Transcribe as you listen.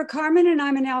Carmen, and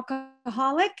I'm an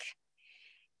alcoholic.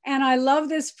 And I love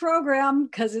this program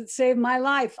because it saved my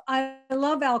life. I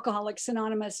love Alcoholics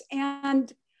Anonymous.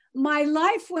 And my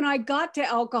life when I got to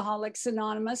Alcoholics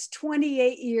Anonymous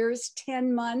 28 years,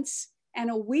 10 months, and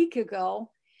a week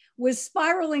ago was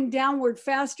spiraling downward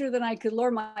faster than I could lower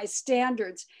my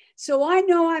standards. So I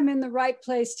know I'm in the right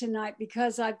place tonight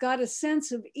because I've got a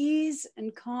sense of ease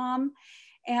and calm.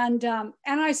 And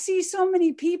I see so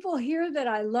many people here that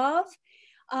I love.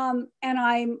 And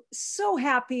I'm so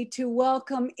happy to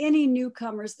welcome any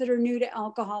newcomers that are new to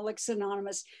Alcoholics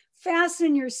Anonymous.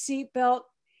 Fasten your seatbelt.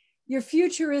 Your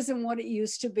future isn't what it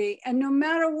used to be. And no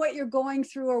matter what you're going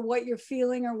through or what you're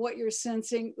feeling or what you're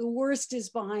sensing, the worst is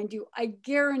behind you. I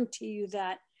guarantee you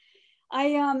that.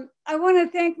 I want to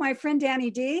thank my friend Danny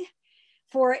D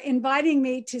for inviting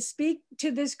me to speak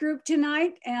to this group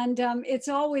tonight. And it's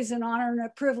always an honor and a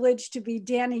privilege to be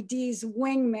Danny D's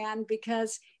wingman,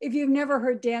 because if you've never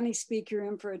heard Danny speak, you're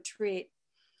in for a treat.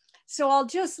 So I'll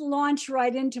just launch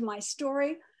right into my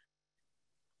story.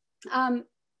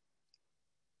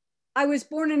 I was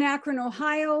born in Akron,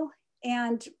 Ohio,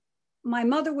 and my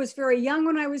mother was very young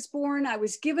when I was born. I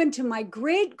was given to my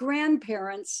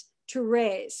great-grandparents to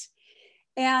raise.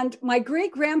 And my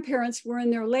great-grandparents were in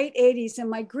their late 80s, and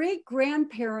my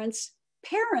great-grandparents'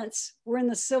 parents were in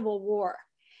the Civil War.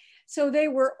 So they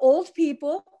were old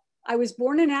people. I was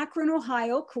born in Akron,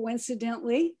 Ohio,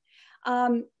 coincidentally.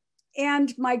 And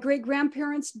my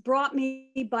great-grandparents brought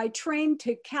me by train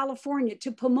to California,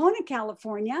 to Pomona,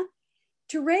 California,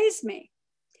 to raise me.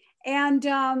 And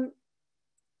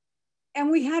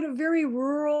we had a very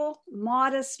rural,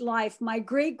 modest life. My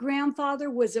great-grandfather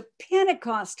was a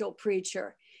Pentecostal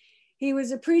preacher. He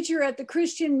was a preacher at the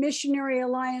Christian Missionary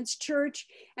Alliance Church.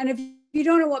 And if you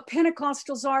don't know what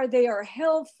Pentecostals are, they are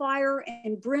hellfire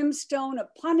and brimstone, a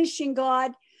punishing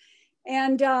God.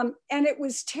 And it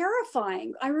was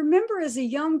terrifying. I remember as a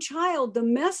young child, the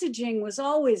messaging was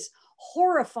always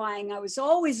horrifying. I was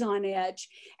always on edge.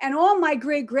 And all my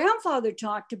great-grandfather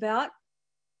talked about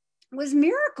was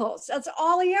miracles. That's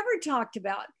all he ever talked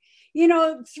about.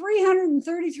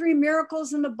 333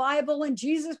 miracles in the Bible, and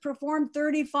Jesus performed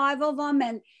 35 of them.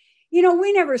 And,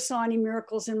 we never saw any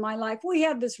miracles in my life. We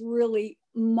had this really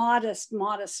modest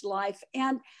life.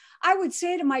 And I would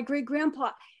say to my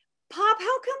great-grandpa, Pop,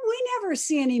 how come we never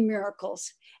see any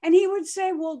miracles? And he would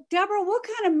say, well, Deborah, what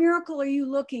kind of miracle are you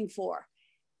looking for?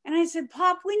 And I said,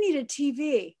 Pop, we need a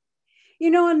TV.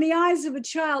 In the eyes of a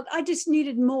child, I just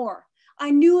needed more. I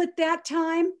knew at that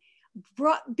time,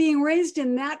 being raised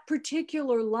in that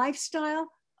particular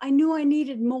lifestyle, I knew I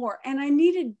needed more and I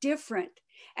needed different.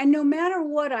 And no matter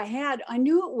what I had, I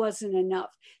knew it wasn't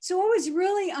enough. So I was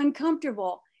really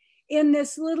uncomfortable in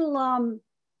this little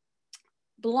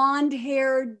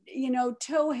blonde-haired,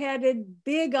 tow-headed,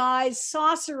 big eyes,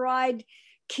 saucer-eyed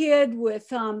kid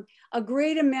with a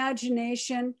great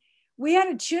imagination. We had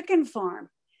a chicken farm.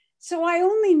 So I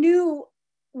only knew,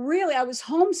 really, I was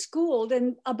homeschooled,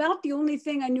 and about the only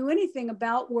thing I knew anything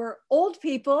about were old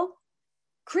people,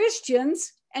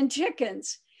 Christians, and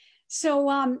chickens. So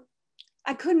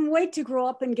I couldn't wait to grow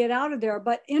up and get out of there.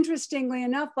 But interestingly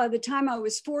enough, by the time I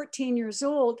was 14 years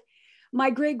old, my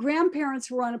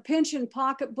great-grandparents were on a pension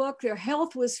pocketbook. Their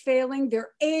health was failing. Their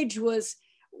age was,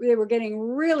 they were getting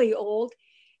really old.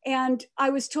 And I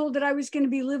was told that I was going to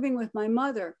be living with my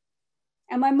mother.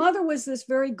 And my mother was this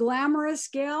very glamorous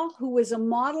gal who was a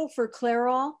model for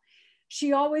Clairol.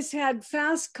 She always had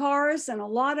fast cars and a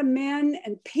lot of men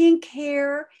and pink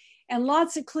hair and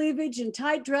lots of cleavage and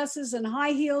tight dresses and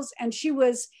high heels. And she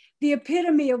was the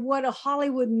epitome of what a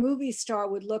Hollywood movie star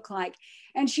would look like.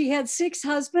 And she had 6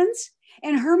 husbands.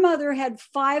 And her mother had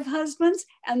 5 husbands,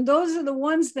 and those are the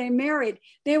ones they married.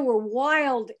 They were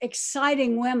wild,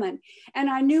 exciting women. And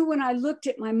I knew when I looked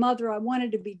at my mother, I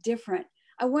wanted to be different.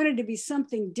 I wanted to be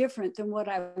something different than what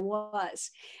I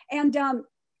was. And I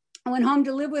went home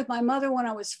to live with my mother when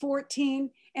I was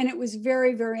 14, and it was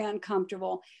very, very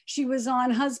uncomfortable. She was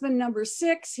on husband number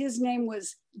 6. His name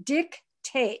was Dick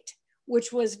Tate,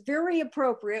 which was very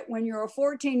appropriate when you're a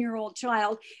 14-year-old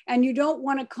child and you don't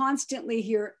want to constantly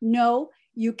hear, no,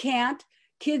 you can't.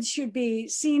 Kids should be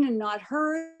seen and not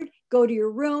heard. Go to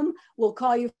your room. We'll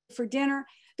call you for dinner.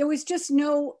 There was just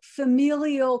no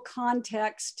familial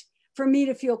context for me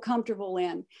to feel comfortable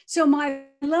in. So my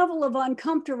level of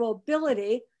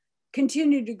uncomfortability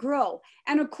continued to grow.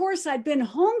 And of course, I'd been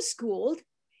homeschooled.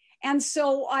 And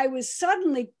so I was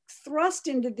suddenly thrust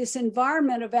into this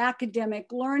environment of academic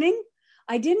learning.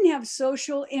 I didn't have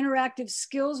social interactive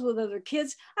skills with other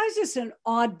kids. I was just an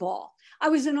oddball. I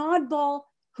was an oddball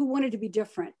who wanted to be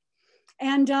different.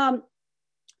 And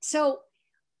so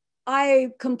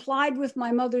I complied with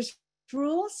my mother's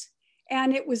rules,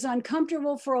 and it was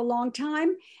uncomfortable for a long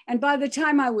time. And by the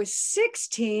time I was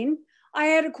 16, I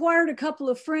had acquired a couple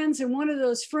of friends, and one of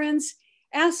those friends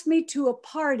asked me to a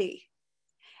party.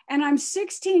 And I'm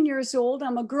 16 years old.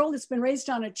 I'm a girl that's been raised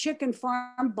on a chicken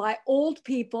farm by old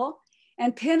people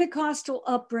and Pentecostal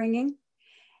upbringing.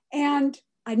 And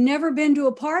I'd never been to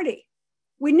a party.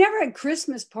 We never had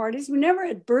Christmas parties. We never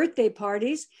had birthday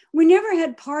parties. We never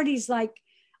had parties like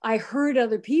I heard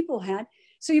other people had.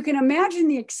 So you can imagine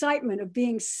the excitement of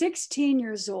being 16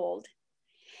 years old,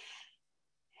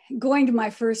 going to my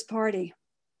first party.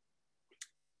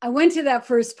 I went to that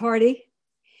first party,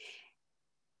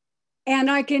 and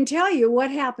I can tell you what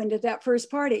happened at that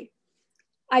first party.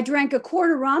 I drank a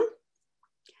quart of rum.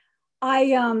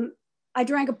 I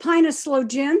drank a pint of sloe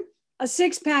gin, a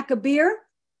 6-pack of beer.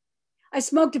 I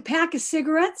smoked a pack of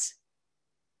cigarettes,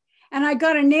 and I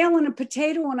got a nail in a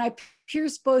potato and I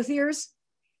pierced both ears.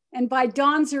 And by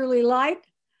dawn's early light,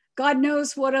 God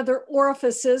knows what other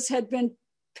orifices had been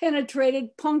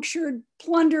penetrated, punctured,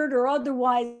 plundered, or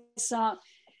otherwise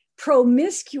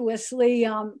promiscuously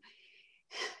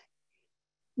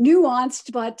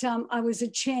nuanced, but I was a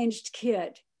changed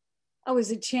kid. I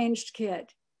was a changed kid.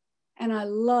 And I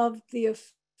loved the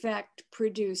effect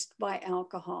produced by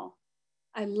alcohol.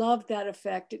 I loved that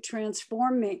effect. It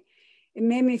transformed me. It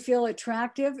made me feel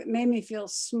attractive. It made me feel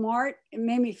smart. It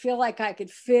made me feel like I could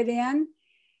fit in.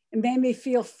 It made me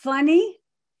feel funny.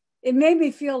 It made me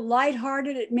feel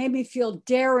lighthearted. It made me feel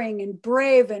daring and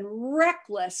brave and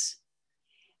reckless.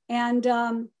 And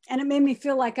it made me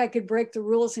feel like I could break the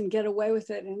rules and get away with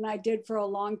it. And I did for a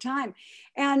long time.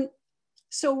 And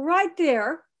so right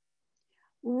there,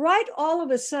 right all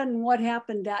of a sudden, what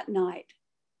happened that night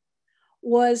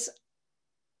was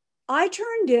I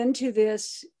turned into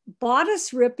this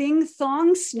bodice ripping,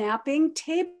 thong snapping,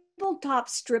 tabletop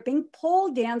stripping,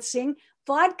 pole dancing,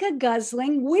 vodka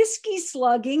guzzling, whiskey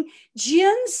slugging,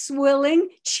 gin swilling,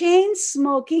 chain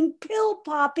smoking, pill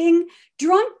popping,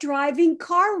 drunk driving,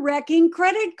 car wrecking,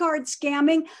 credit card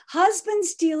scamming, husband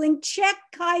stealing, check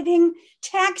kiting,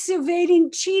 tax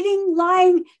evading, cheating,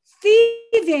 lying,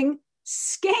 thieving,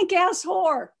 skank ass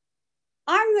whore.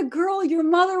 I'm the girl your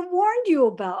mother warned you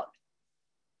about.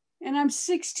 And I'm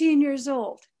 16 years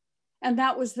old. And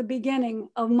that was the beginning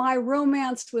of my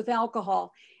romance with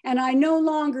alcohol. And I no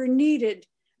longer needed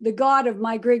the God of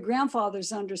my great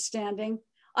grandfather's understanding.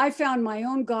 I found my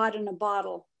own God in a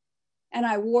bottle, and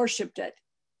I worshiped it.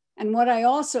 And what I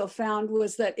also found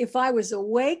was that if I was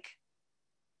awake,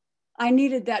 I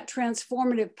needed that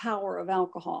transformative power of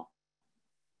alcohol.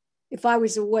 If I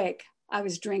was awake, I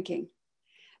was drinking.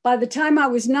 By the time I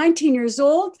was 19 years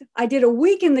old, I did a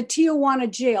week in the Tijuana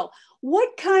jail.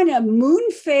 What kind of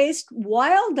moon-faced,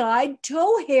 wild-eyed,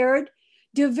 tow-haired,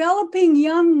 developing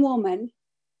young woman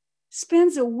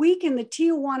spends a week in the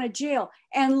Tijuana jail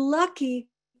and lucky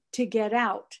to get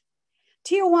out?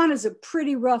 Tijuana is a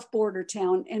pretty rough border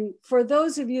town. And for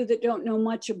those of you that don't know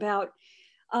much about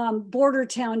border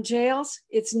town jails,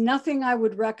 it's nothing I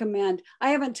would recommend. I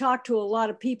haven't talked to a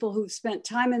lot of people who've spent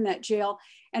time in that jail,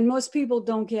 and most people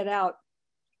don't get out.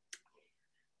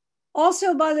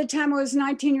 Also, by the time I was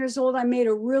 19 years old, I made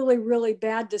a really, really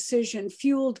bad decision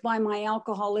fueled by my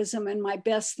alcoholism and my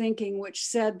best thinking, which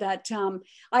said that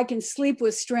I can sleep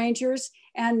with strangers,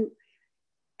 and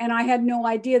I had no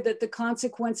idea that the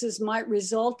consequences might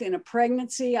result in a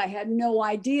pregnancy. I had no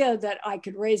idea that I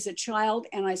could raise a child,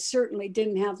 and I certainly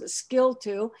didn't have the skill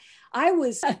to. I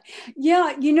was,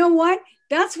 yeah, you know what?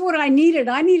 That's what I needed.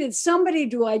 I needed somebody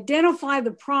to identify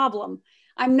the problem.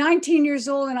 I'm 19 years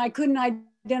old and I couldn't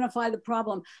identify the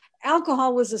problem.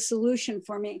 Alcohol was a solution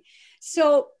for me.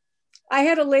 So I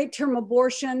had a late-term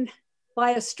abortion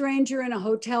by a stranger in a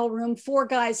hotel room. 4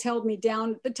 guys held me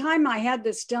down. At the time I had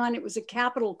this done, it was a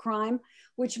capital crime,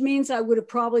 which means I would have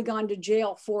probably gone to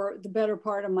jail for the better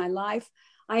part of my life.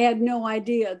 I had no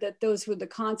idea that those were the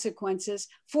consequences.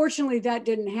 Fortunately, that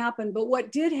didn't happen. But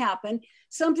what did happen,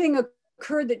 something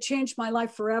occurred that changed my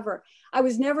life forever. I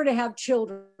was never to have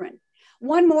children.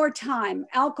 One more time,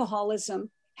 alcoholism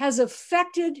has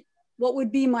affected what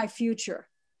would be my future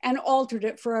and altered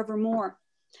it forevermore.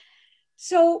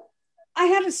 So I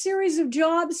had a series of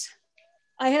jobs.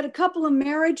 I had a couple of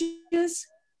marriages,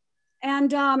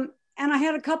 and I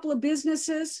had a couple of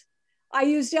businesses. I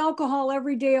used alcohol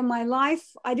every day of my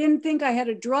life. I didn't think I had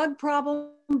a drug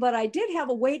problem, but I did have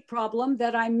a weight problem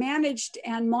that I managed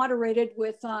and moderated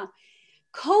with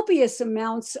copious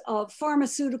amounts of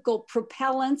pharmaceutical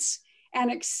propellants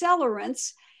and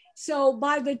accelerants. So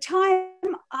by the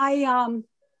time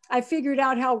I figured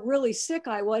out how really sick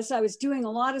I was doing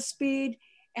a lot of speed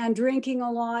and drinking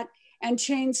a lot. and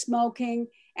chain smoking,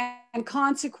 and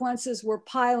consequences were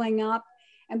piling up.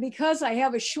 And because I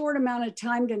have a short amount of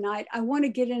time tonight, I want to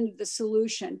get into the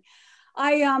solution.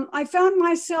 I found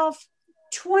myself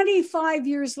 25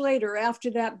 years later, after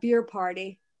that beer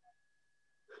party,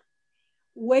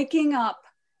 waking up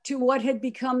to what had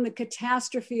become the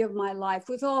catastrophe of my life,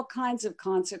 with all kinds of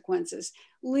consequences: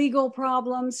 legal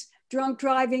problems, drunk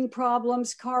driving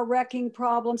problems, car wrecking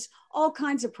problems, all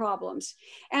kinds of problems.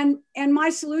 And my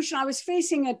solution, I was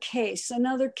facing a case,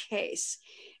 another case.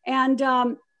 And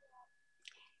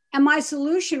my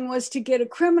solution was to get a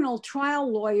criminal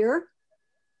trial lawyer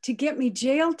to get me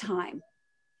jail time,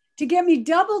 to get me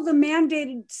double the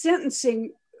mandated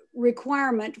sentencing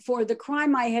requirement for the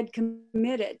crime I had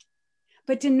committed,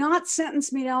 but to not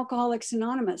sentence me to Alcoholics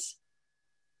Anonymous.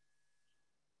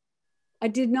 I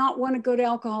did not want to go to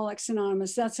Alcoholics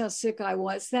Anonymous. That's how sick I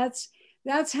was. That's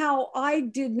how I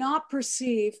did not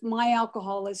perceive my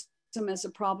alcoholism as a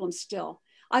problem still.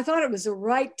 I thought it was a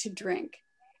right to drink.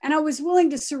 And I was willing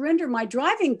to surrender my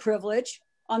driving privilege,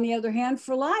 on the other hand,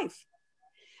 for life.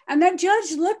 And that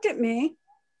judge looked at me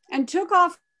and took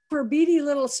off her beady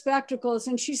little spectacles.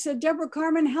 And she said, "Deborah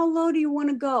Carmen, how low do you want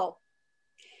to go?"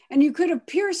 And you could have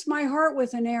pierced my heart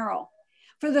with an arrow.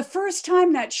 For the first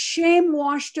time, that shame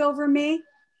washed over me.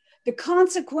 The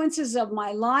consequences of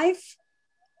my life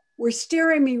were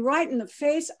staring me right in the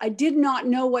face. I did not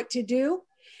know what to do.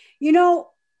 You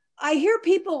know, I hear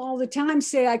people all the time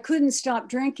say I couldn't stop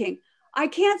drinking. I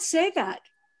can't say that.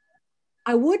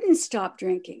 I wouldn't stop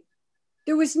drinking.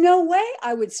 There was no way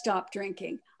I would stop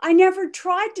drinking. I never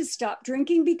tried to stop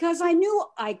drinking because I knew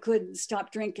I couldn't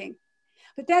stop drinking.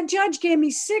 But that judge gave me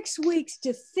 6 weeks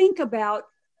to think about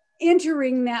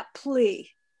entering that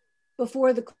plea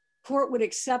before the court would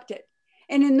accept it.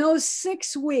 And in those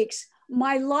 6 weeks,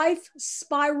 my life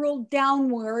spiraled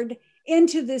downward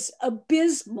into this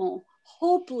abysmal,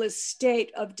 hopeless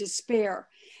state of despair.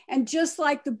 And just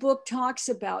like the book talks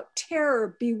about,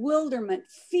 terror, bewilderment,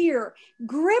 fear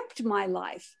gripped my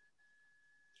life.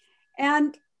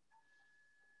 And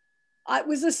it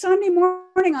was a Sunday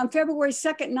morning on February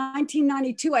 2nd,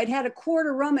 1992. I'd had a quart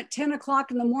of rum at 10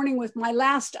 o'clock in the morning with my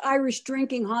last Irish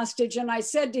drinking hostage. And I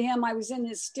said to him, I was in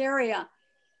hysteria.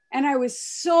 And I was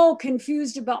so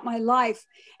confused about my life.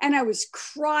 And I was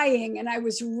crying and I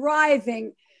was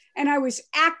writhing and I was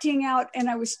acting out and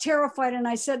I was terrified. And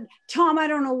I said, "Tom, I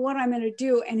don't know what I'm going to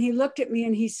do." And he looked at me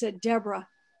and he said, "Deborah,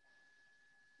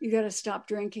 you got to stop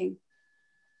drinking."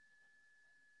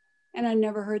 And I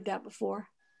never heard that before.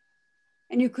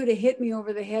 And you could have hit me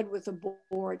over the head with a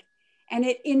board. And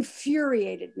it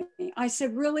infuriated me. I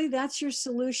said, "Really? That's your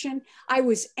solution?" I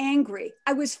was angry.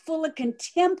 I was full of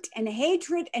contempt and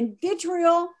hatred and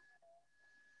vitriol.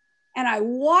 And I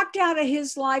walked out of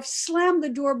his life, slammed the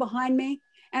door behind me.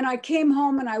 And I came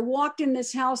home and I walked in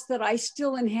this house that I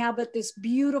still inhabit, this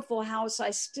beautiful house I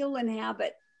still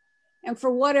inhabit. And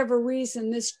for whatever reason,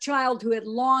 this child who had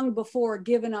long before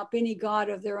given up any God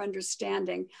of their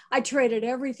understanding, I traded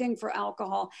everything for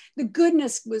alcohol. The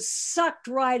goodness was sucked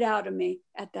right out of me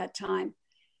at that time.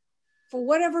 For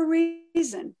whatever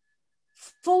reason,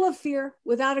 full of fear,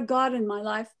 without a God in my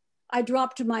life, I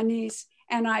dropped to my knees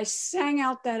and I sang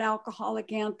out that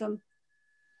alcoholic anthem,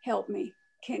 "Help me,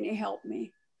 can you help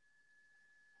me?"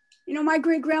 You know, my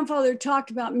great-grandfather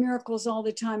talked about miracles all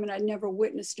the time, and I'd never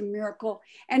witnessed a miracle.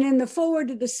 And in the foreword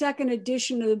to the second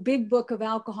edition of the Big Book of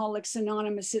Alcoholics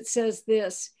Anonymous, it says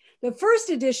this: the first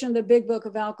edition of the Big Book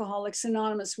of Alcoholics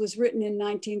Anonymous was written in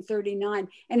 1939.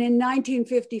 And in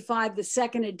 1955, the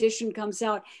second edition comes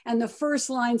out. And the first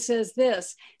line says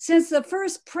this: "Since the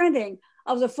first printing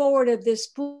of the foreword of this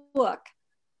book,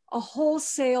 a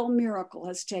wholesale miracle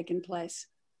has taken place."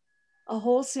 A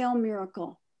wholesale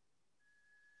miracle.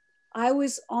 I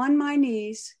was on my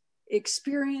knees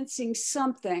experiencing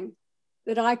something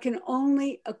that I can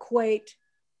only equate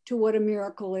to what a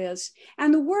miracle is.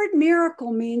 And the word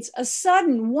miracle means a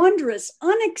sudden, wondrous,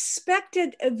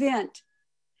 unexpected event,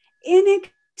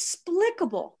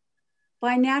 inexplicable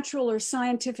by natural or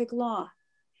scientific law,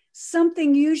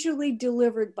 something usually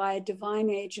delivered by a divine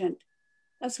agent.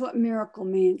 That's what miracle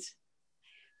means.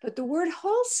 But the word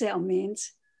wholesale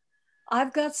means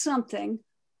I've got something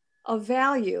of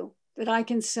value that I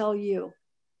can sell you.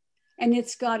 And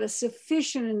it's got a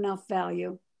sufficient enough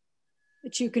value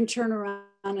that you can turn around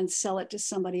and sell it to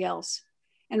somebody else.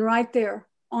 And right there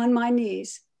on my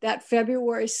knees, that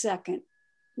February 2nd,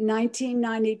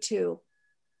 1992,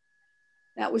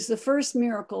 that was the first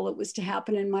miracle that was to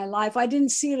happen in my life. I didn't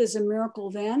see it as a miracle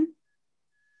then.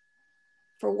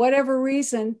 For whatever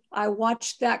reason, I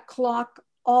watched that clock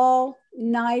all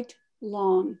night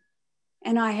long,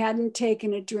 and I hadn't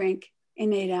taken a drink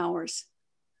in 8 hours.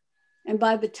 And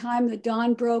by the time the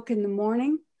dawn broke in the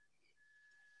morning,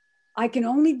 I can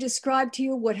only describe to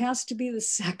you what has to be the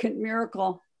second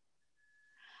miracle.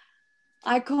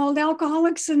 I called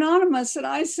Alcoholics Anonymous and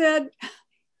I said,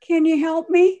 can you help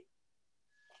me?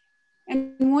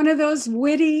 And one of those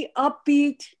witty,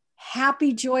 upbeat,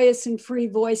 happy, joyous, and free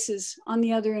voices on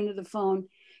the other end of the phone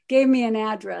gave me an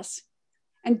address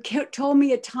and told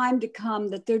me a time to come,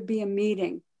 that there'd be a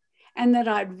meeting and that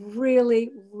I'd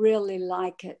really, really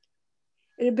like it.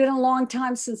 It had been a long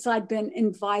time since I'd been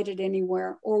invited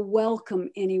anywhere or welcome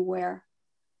anywhere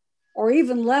or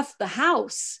even left the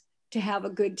house to have a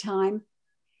good time.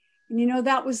 And you know,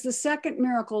 that was the second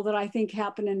miracle that I think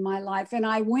happened in my life. And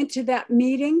I went to that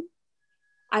meeting.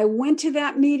 I went to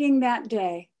that meeting that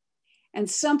day and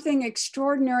something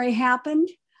extraordinary happened.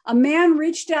 A man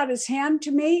reached out his hand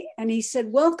to me and he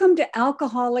said, welcome to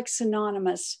Alcoholics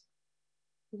Anonymous.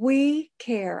 We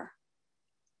care.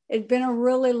 It'd been a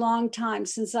really long time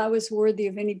since I was worthy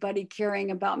of anybody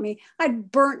caring about me. I'd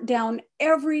burnt down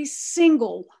every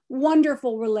single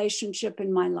wonderful relationship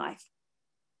in my life.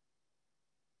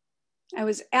 I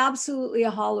was absolutely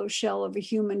a hollow shell of a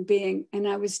human being, and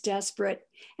I was desperate.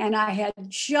 And I had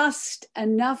just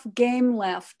enough game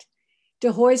left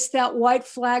to hoist that white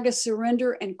flag of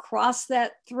surrender and cross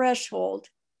that threshold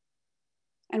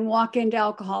and walk into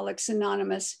Alcoholics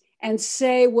Anonymous and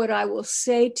say what I will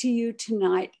say to you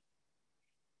tonight.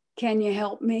 Can you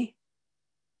help me?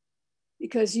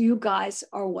 Because you guys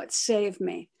are what saved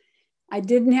me. I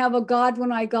didn't have a God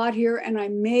when I got here, and I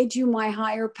made you my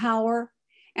higher power.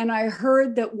 And I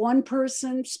heard that one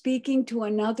person speaking to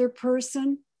another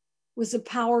person was a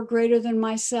power greater than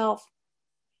myself.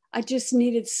 I just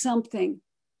needed something.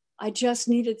 I just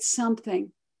needed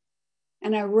something.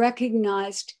 And I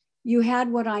recognized you had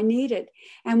what I needed.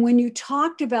 And when you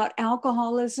talked about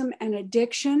alcoholism and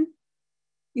addiction,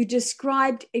 you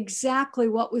described exactly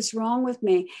what was wrong with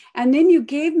me. And then you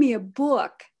gave me a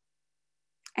book.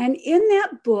 And in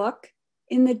that book,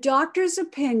 in the doctor's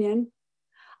opinion,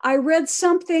 I read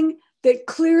something that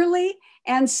clearly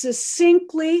and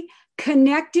succinctly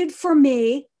connected for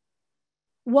me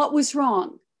what was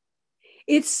wrong.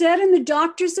 It said in the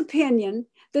doctor's opinion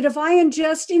that if I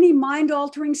ingest any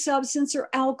mind-altering substance or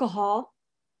alcohol,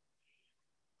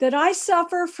 that I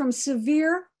suffer from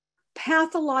severe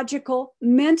pathological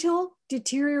mental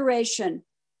deterioration.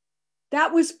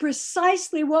 That was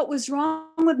precisely what was wrong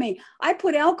with me. I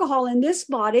put alcohol in this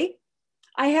body.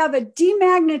 I have a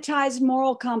demagnetized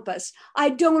moral compass. I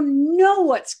don't know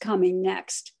what's coming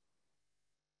next,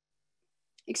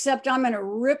 except I'm going to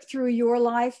rip through your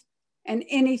life and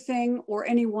anything or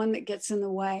anyone that gets in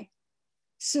the way.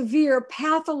 Severe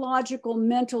pathological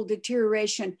mental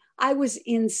deterioration. I was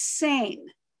insane.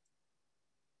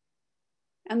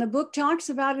 And the book talks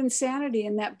about insanity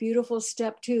in that beautiful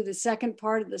step 2, the second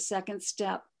part of the second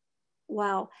step.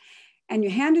 Wow. And you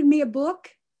handed me a book.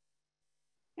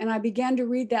 And I began to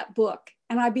read that book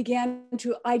and I began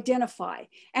to identify.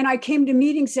 And I came to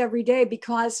meetings every day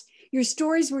because your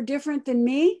stories were different than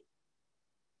me.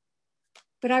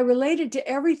 But I related to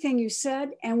everything you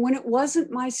said. And when it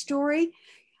wasn't my story,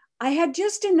 I had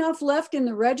just enough left in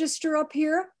the register up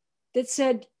here that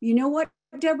said, you know what,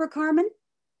 Deborah Carmen?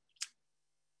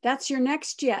 That's your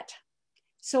next yet.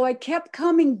 So I kept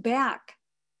coming back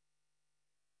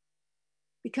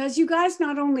because you guys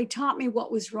not only taught me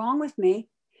what was wrong with me,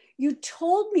 you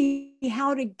told me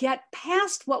how to get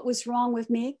past what was wrong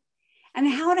with me and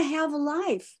how to have a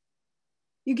life.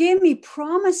 You gave me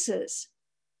promises.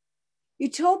 You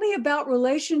told me about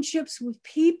relationships with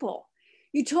people.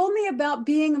 You told me about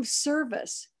being of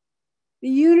service, the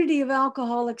unity of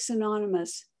Alcoholics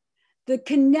Anonymous, the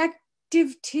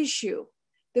connective tissue,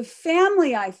 the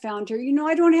family I found here. You know,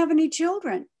 I don't have any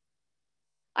children.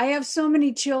 I have so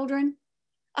many children.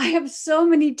 I have so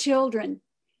many children.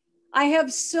 I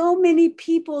have so many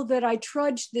people that I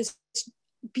trudge this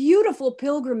beautiful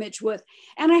pilgrimage with.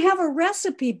 And I have a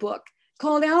recipe book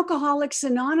called Alcoholics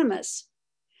Anonymous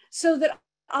so that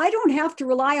I don't have to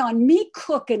rely on me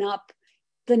cooking up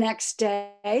the next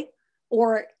day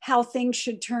or how things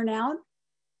should turn out.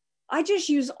 I just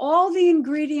use all the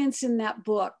ingredients in that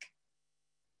book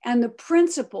and the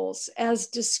principles as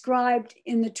described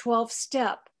in the 12th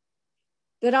step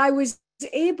that I was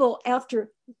able,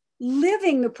 after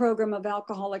living the program of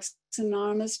Alcoholics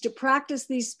Anonymous, to practice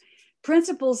these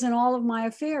principles in all of my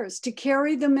affairs, to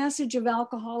carry the message of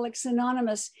Alcoholics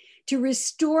Anonymous, to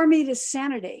restore me to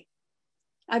sanity.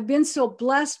 I've been so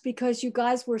blessed because you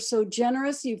guys were so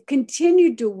generous. You've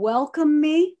continued to welcome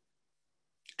me.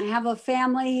 I have a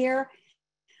family here.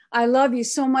 I love you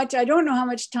so much. I don't know how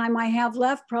much time I have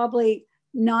left, probably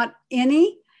not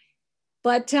any.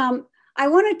 But I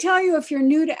want to tell you, if you're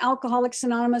new to Alcoholics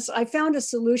Anonymous, I found a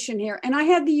solution here. And I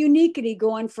had the uniquity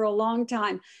going for a long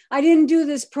time. I didn't do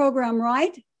this program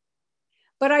right,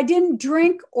 but I didn't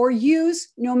drink or use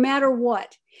no matter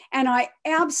what. And I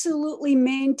absolutely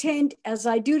maintained, as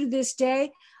I do to this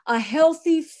day, a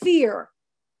healthy fear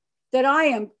that I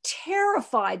am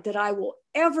terrified that I will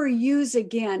ever use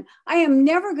again. I am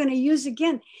never going to use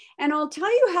again. And I'll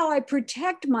tell you how I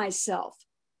protect myself.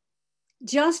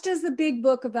 Just as the big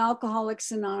book of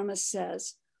Alcoholics Anonymous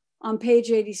says on page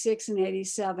 86 and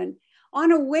 87,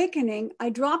 on awakening, I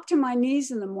dropped to my knees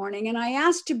in the morning and I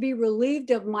asked to be relieved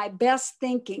of my best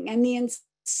thinking and the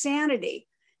insanity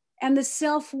and the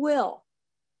self-will.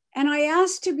 And I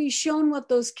asked to be shown what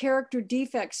those character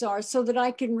defects are so that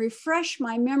I can refresh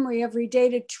my memory every day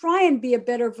to try and be a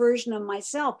better version of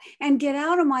myself and get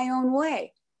out of my own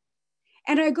way.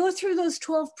 And I go through those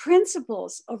 12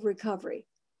 principles of recovery.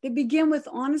 They begin with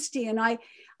honesty. And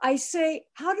I say,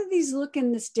 how do these look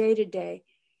in this day to day?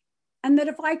 And that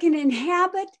if I can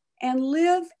inhabit and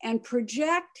live and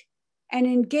project and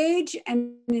engage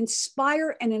and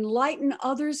inspire and enlighten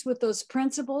others with those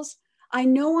principles, I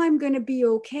know I'm going to be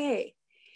okay.